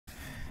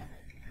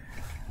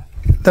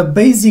the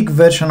basic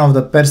version of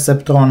the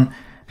perceptron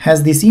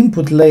has this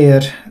input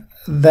layer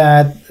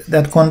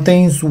that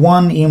contains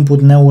one input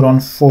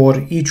neuron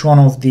for each one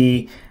of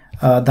the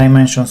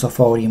dimensions of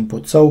our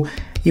input. So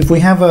if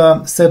we have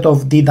a set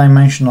of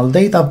d-dimensional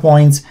data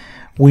points,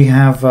 we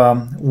have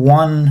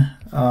one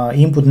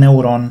input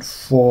neuron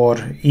for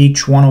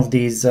each one of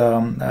these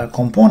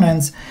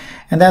components,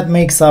 and that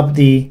makes up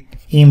the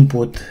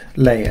input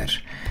layer.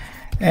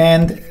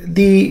 And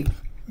the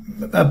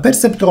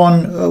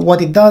perceptron,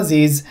 what it does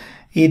is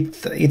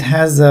it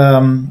has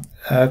a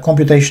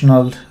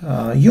computational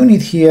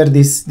unit here.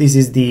 This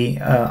is the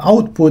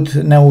output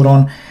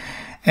neuron,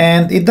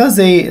 and it does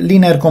a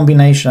linear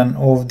combination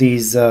of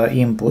these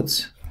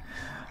inputs,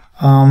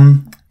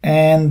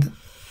 and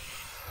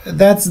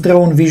that's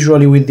drawn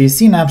visually with the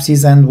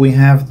synapses, and we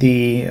have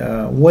the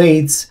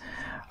weights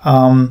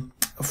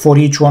for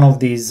each one of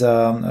these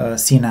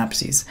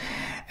synapses.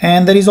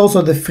 And there is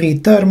also the free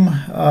term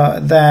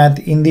that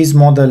in this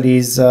model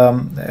is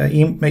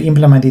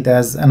implemented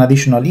as an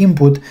additional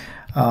input.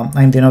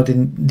 I'm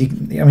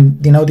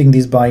denoting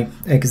this by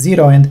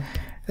x0, and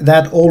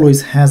that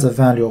always has a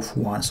value of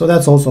 1. So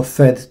that's also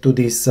fed to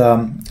this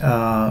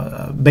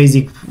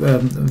basic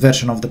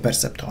version of the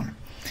perceptron.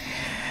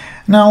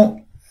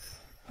 Now,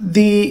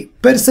 the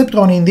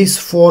perceptron in this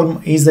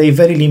form is a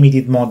very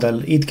limited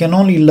model. It can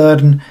only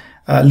learn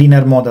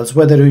linear models.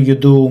 Whether you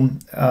do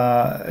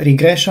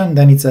regression,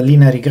 then it's a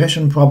linear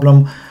regression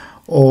problem,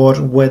 or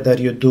whether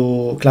you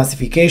do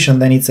classification,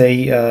 then it's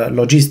a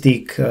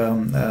logistic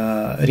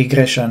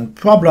regression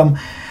problem.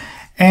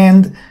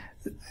 And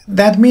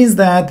that means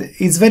that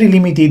it's very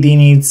limited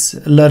in its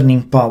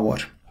learning power.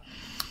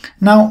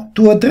 Now,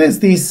 to address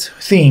this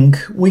thing,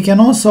 we can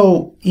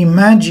also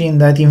imagine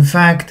that in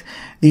fact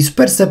these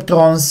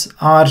perceptrons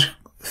are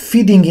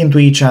feeding into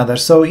each other.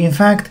 So in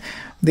fact,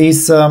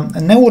 this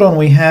neuron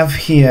we have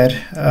here,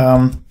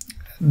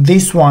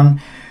 this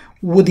one,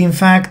 would in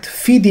fact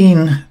feed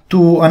in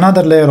to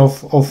another layer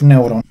of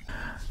neuron.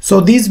 So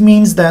this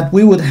means that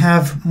we would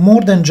have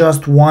more than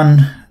just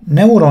one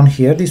neuron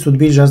here. This would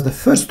be just the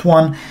first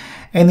one,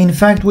 and in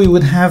fact we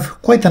would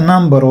have quite a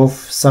number of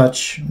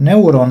such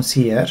neurons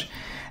here.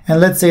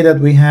 And let's say that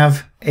we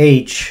have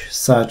H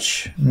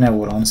such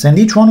neurons, and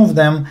each one of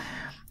them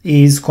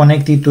is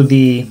connected to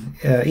the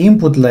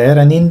input layer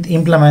and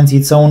implements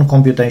its own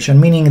computation,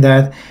 meaning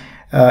that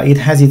it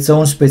has its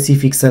own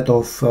specific set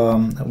of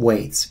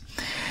weights.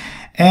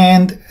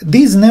 And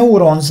these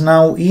neurons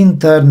now in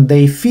turn,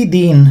 they feed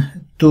in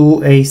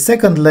to a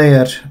second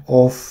layer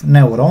of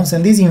neurons,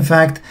 and these in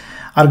fact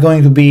are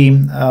going to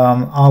be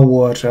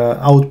our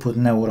output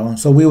neuron.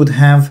 So we would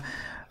have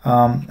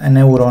a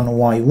neuron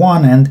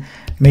Y1, and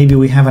maybe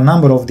we have a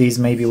number of these.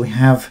 Maybe we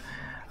have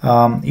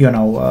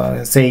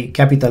say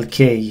capital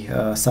K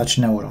such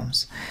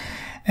neurons,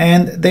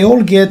 and they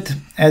all get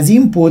as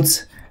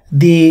inputs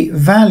the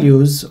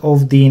values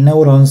of the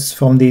neurons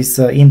from this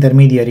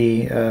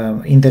intermediate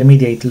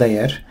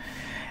layer,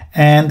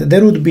 and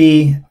there would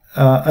be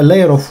a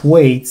layer of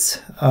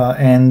weights,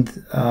 and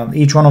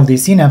each one of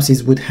these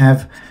synapses would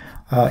have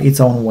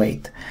its own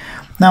weight.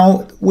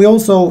 Now, we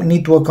also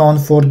need to account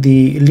for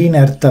the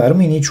linear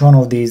term in each one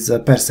of these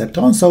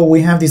perceptrons. So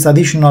we have this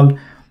additional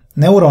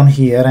neuron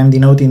here. I'm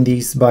denoting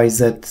this by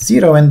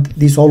Z0, and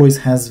this always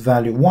has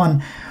value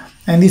 1,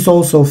 and this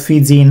also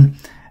feeds in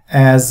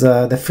as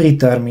the free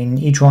term in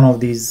each one of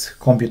these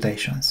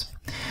computations.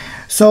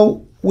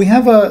 So we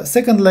have a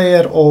second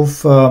layer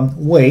of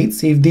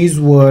weights. If these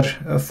were,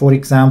 for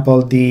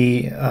example,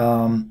 the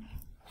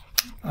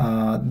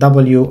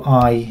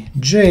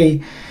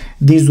Wij,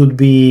 this would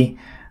be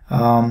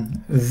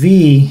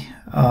V,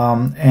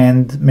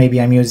 and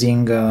maybe I'm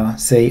using,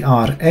 say,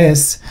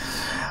 Rs.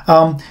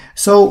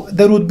 So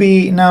there would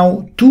be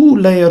now two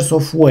layers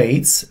of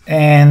weights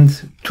and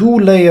two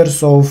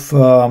layers of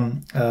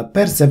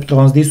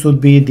perceptrons. This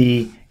would be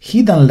the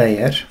hidden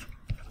layer,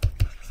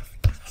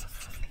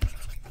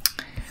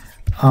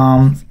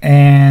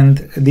 and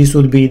this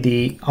would be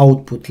the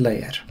output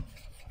layer.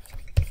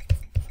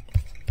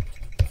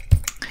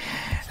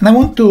 And I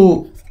want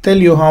to tell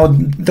you how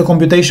the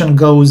computation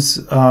goes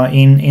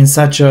in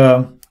such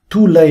a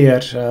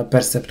two-layer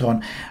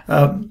perceptron.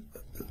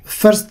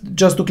 First,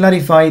 just to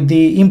clarify,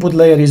 the input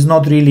layer is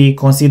not really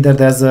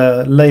considered as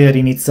a layer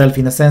in itself,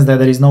 in the sense that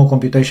there is no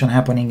computation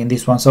happening in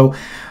this one. So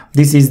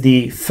this is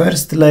the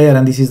first layer,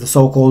 and this is the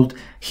so-called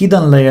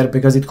hidden layer,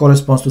 because it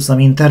corresponds to some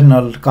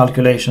internal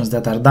calculations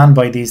that are done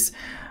by this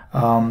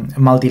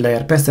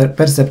multi-layer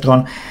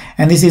perceptron.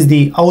 And this is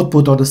the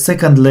output, or the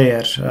second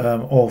layer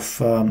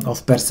of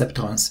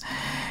perceptrons.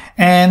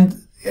 And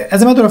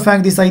as a matter of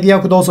fact, this idea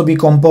could also be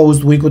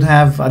composed. We could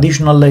have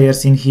additional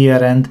layers in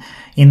here, and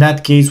in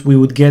that case we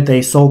would get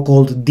a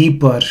so-called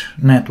deeper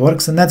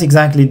networks, and that's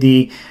exactly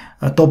the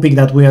topic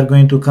that we are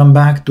going to come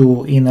back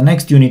to in the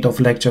next unit of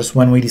lectures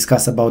when we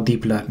discuss about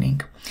deep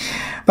learning.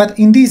 But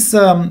in this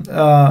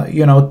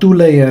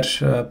two-layer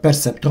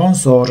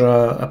perceptrons, or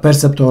a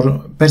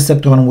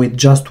perceptron with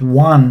just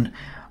one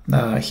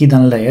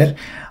hidden layer,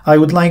 I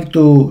would like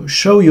to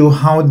show you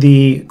how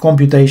the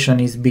computation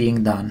is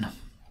being done.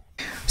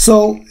 So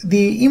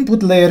the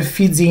input layer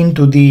feeds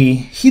into the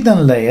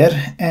hidden layer,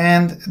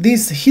 and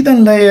this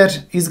hidden layer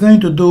is going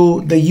to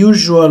do the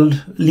usual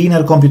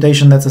linear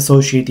computation that's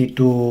associated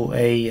to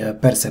a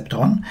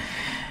perceptron.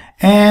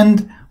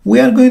 And we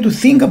are going to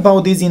think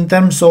about this in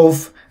terms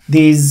of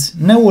these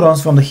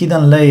neurons from the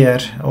hidden layer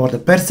or the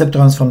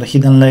perceptrons from the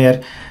hidden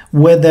layer,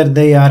 whether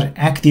they are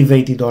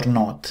activated or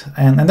not.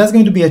 And that's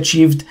going to be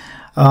achieved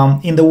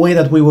in the way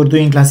that we were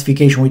doing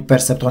classification with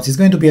perceptrons. It's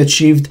going to be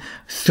achieved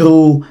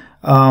through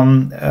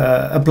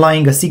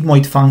applying a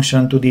sigmoid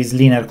function to these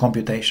linear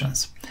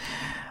computations.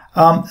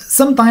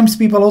 Sometimes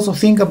people also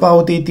think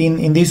about it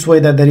in this way,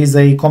 that there is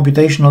a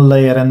computational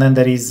layer and then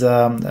there is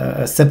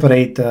a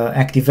separate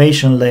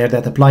activation layer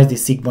that applies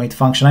this sigmoid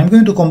function. I'm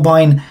going to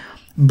combine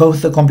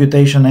both the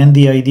computation and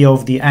the idea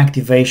of the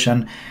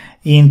activation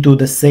into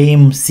the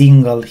same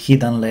single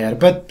hidden layer,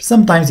 but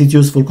sometimes it's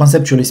useful,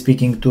 conceptually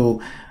speaking,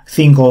 to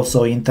think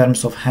also in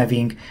terms of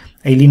having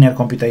a linear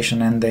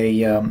computation and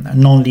a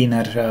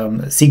non-linear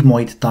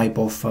sigmoid type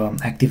of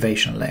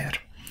activation layer.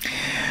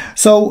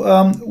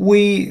 So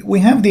we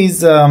have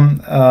this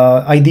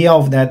idea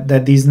of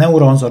that these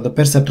neurons or the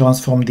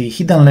perceptrons from the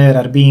hidden layer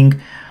are being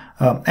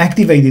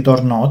activated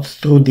or not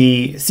through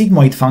the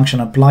sigmoid function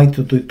applied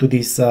to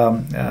this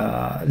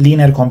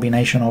linear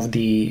combination of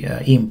the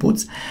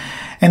inputs.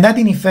 And that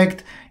in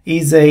effect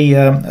is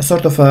a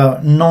sort of a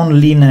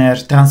non-linear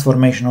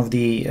transformation of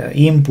the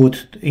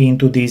input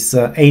into this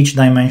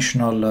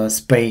h-dimensional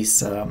space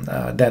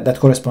that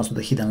corresponds to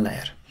the hidden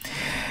layer.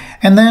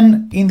 And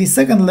then in the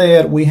second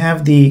layer we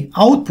have the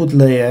output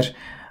layer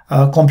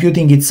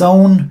computing its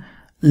own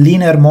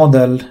linear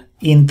model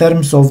in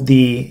terms of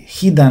the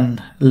hidden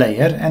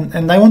layer.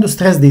 And I want to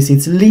stress this,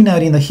 it's linear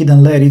in the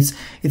hidden layer. It's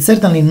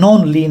certainly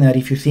non-linear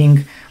if you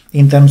think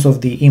in terms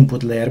of the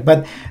input layer,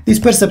 but these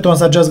perceptrons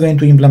are just going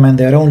to implement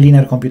their own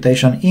linear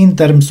computation in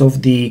terms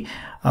of the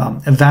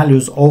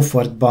values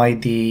offered by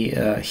the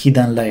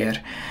hidden layer.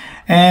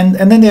 And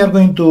then they are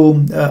going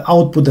to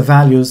output the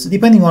values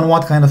depending on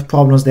what kind of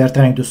problems they are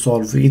trying to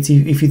solve.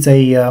 If it's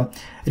a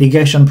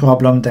regression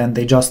problem, then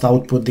they just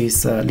output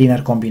this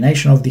linear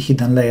combination of the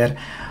hidden layer.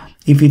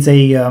 If it's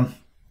a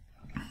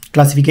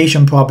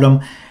classification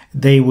problem,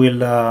 they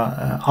will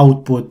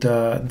output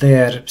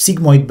their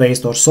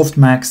sigmoid-based or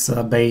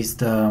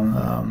softmax-based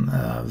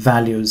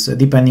values,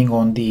 depending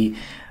on the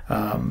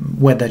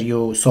whether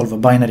you solve a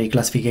binary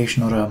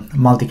classification or a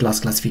multi-class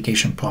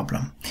classification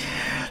problem.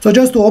 So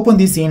just to open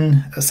this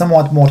in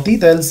somewhat more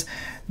details,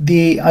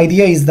 the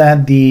idea is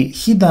that the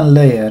hidden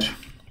layer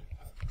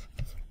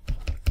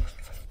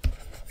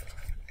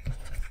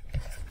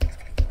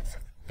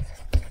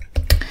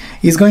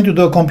is going to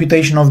do a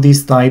computation of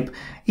this type.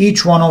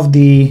 Each one of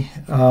the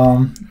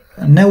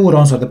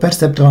neurons or the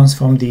perceptrons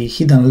from the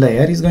hidden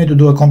layer is going to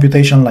do a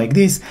computation like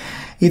this.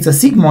 It's a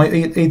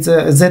sigmoid,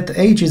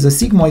 ZH is a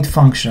sigmoid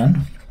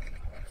function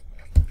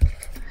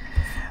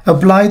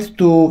applied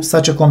to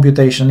such a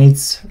computation.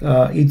 It's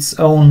its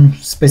own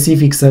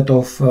specific set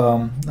of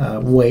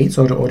weights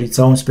or its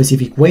own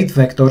specific weight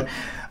vector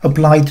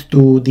applied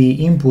to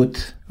the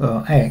input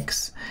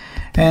x.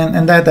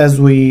 And that, as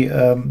we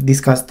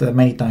discussed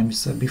many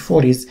times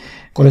before,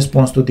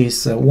 corresponds to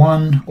this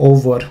 1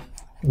 over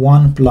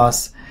 1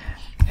 plus,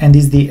 and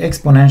is the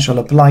exponential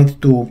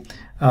applied to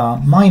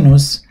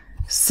minus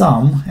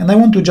sum. And I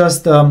want to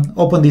just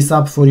open this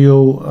up for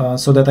you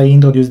so that I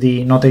introduce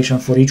the notation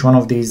for each one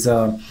of these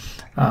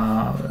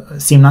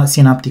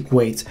synaptic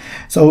weights.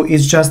 So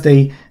it's just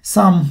a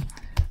sum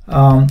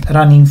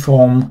running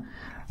from,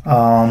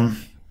 I'm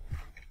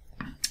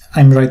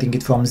writing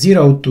it from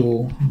 0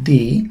 to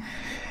d,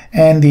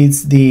 and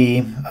it's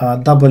the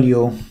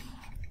WHJ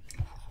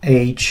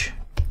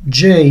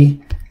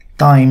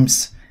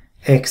times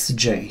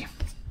xj.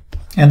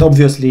 And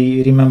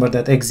obviously remember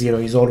that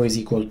x0 is always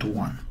equal to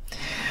 1.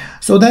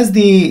 So that's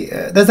the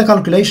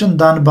calculation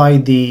done by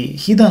the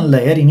hidden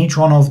layer in each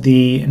one of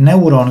the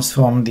neurons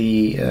from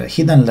the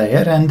hidden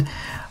layer. And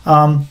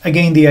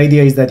again, the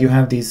idea is that you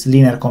have this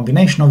linear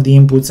combination of the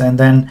inputs, and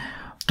then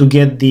to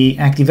get the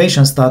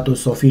activation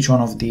status of each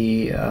one of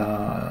the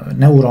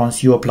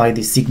neurons, you apply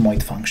the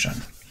sigmoid function.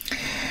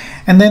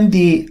 And then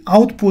the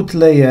output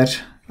layer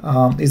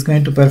is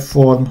going to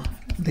perform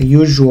the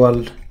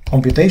usual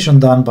computation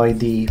done by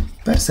the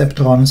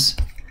perceptrons.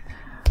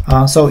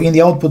 So in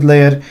the output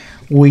layer,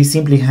 we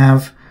simply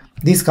have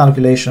this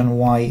calculation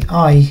yi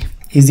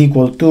is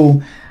equal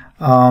to,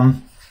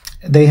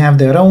 they have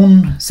their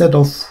own set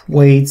of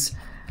weights,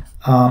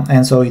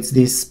 and so it's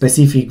this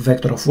specific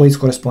vector of weights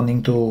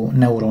corresponding to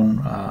neuron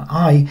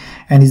I,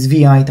 and it's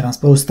vi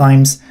transpose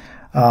times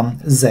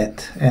z,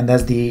 and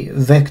that's the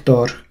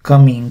vector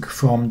coming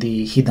from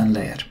the hidden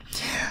layer.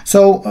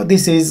 So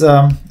this is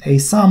a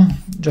sum,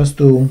 just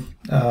to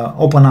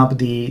open up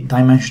the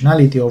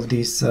dimensionality of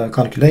this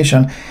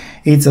calculation.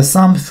 It's a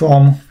sum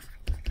from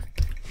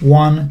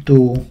 1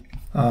 to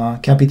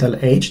capital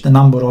H, the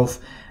number of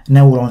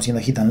neurons in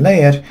the hidden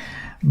layer,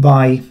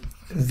 by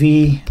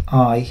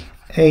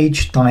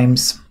VIH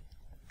times,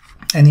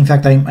 and in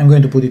fact I'm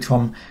going to put it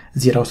from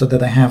 0 so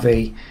that I have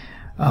a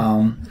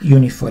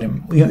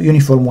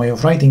uniform way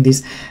of writing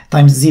this,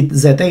 times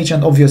zh,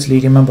 and obviously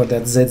remember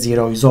that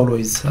z0 is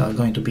always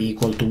going to be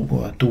equal to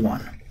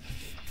 1.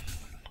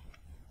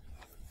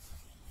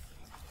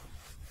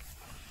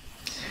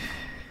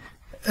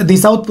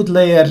 This output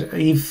layer,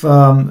 if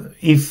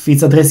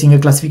it's addressing a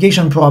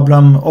classification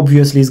problem,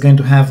 obviously is going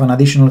to have an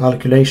additional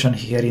calculation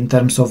here in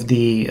terms of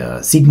the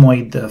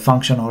sigmoid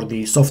function or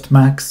the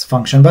softmax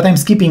function, but I'm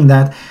skipping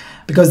that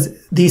because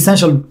the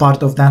essential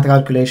part of that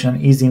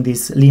calculation is in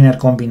this linear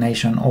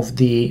combination of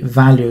the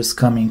values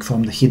coming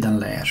from the hidden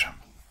layer.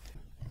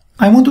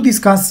 I want to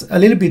discuss a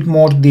little bit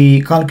more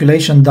the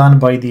calculation done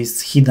by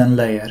this hidden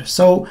layer.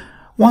 So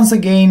once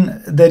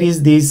again, there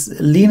is this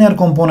linear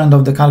component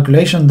of the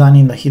calculation done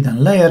in the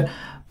hidden layer,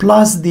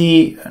 plus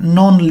the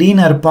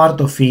non-linear part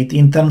of it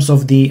in terms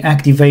of the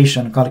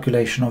activation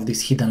calculation of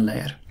this hidden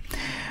layer.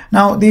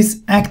 Now,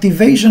 this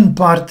activation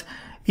part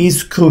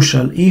is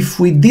crucial. If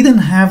we didn't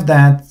have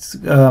that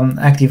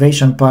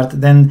activation part,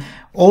 then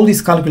all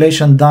this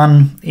calculation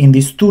done in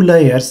these two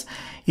layers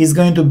is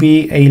going to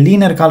be a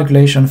linear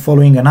calculation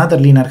following another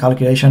linear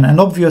calculation, and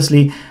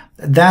obviously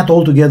that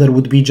altogether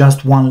would be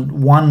just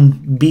one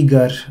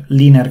bigger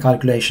linear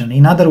calculation.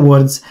 In other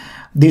words,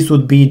 this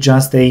would be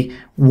just a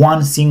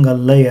one single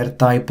layer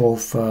type of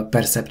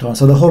perceptron.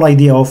 So the whole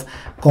idea of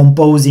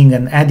composing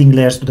and adding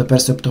layers to the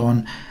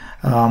perceptron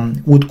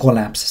would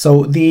collapse.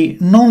 So the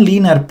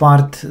non-linear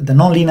part, the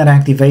non-linear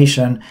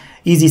activation,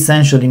 is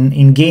essential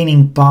in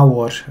gaining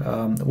power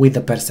with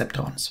the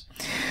perceptrons.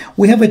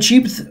 We have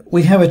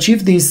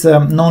achieved this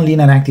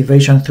non-linear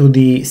activation through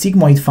the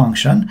sigmoid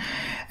function.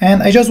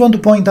 And I just want to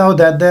point out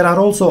that there are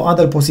also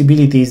other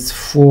possibilities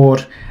for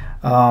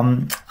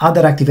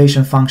other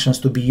activation functions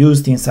to be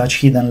used in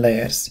such hidden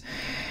layers.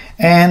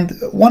 And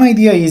one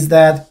idea is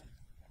that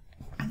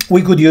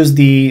we could use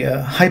the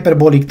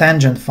hyperbolic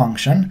tangent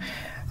function.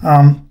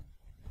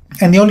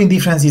 And the only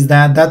difference is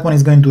that that one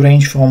is going to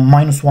range from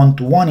 -1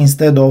 to 1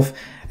 instead of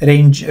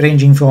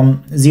ranging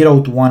from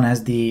 0 to 1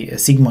 as the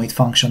sigmoid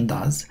function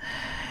does.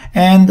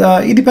 And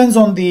it depends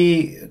on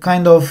the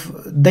kind of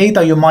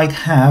data you might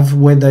have,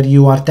 whether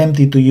you are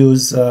tempted to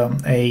use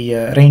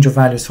a range of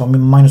values from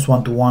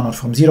 -1 to 1 or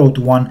from 0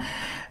 to 1.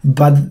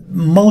 But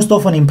most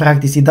often in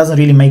practice, it doesn't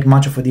really make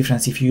much of a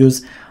difference if you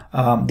use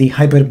the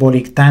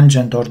hyperbolic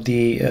tangent or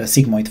the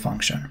sigmoid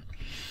function.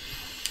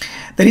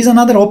 There is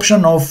another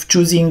option of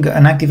choosing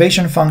an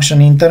activation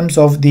function in terms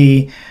of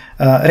the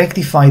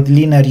rectified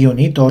linear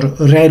unit or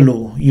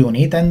ReLU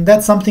unit, and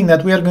that's something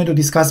that we are going to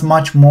discuss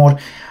much more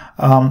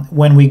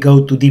when we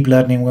go to deep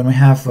learning, when we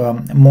have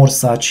more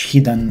such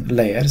hidden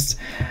layers.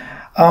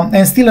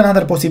 And still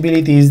another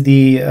possibility is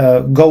the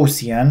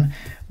Gaussian,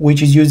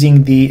 which is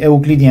using the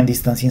Euclidean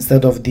distance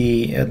instead of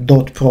the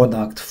dot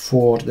product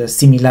for the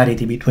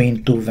similarity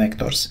between two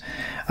vectors.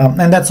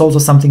 And that's also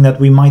something that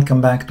we might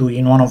come back to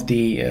in one of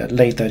the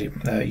later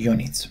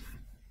units.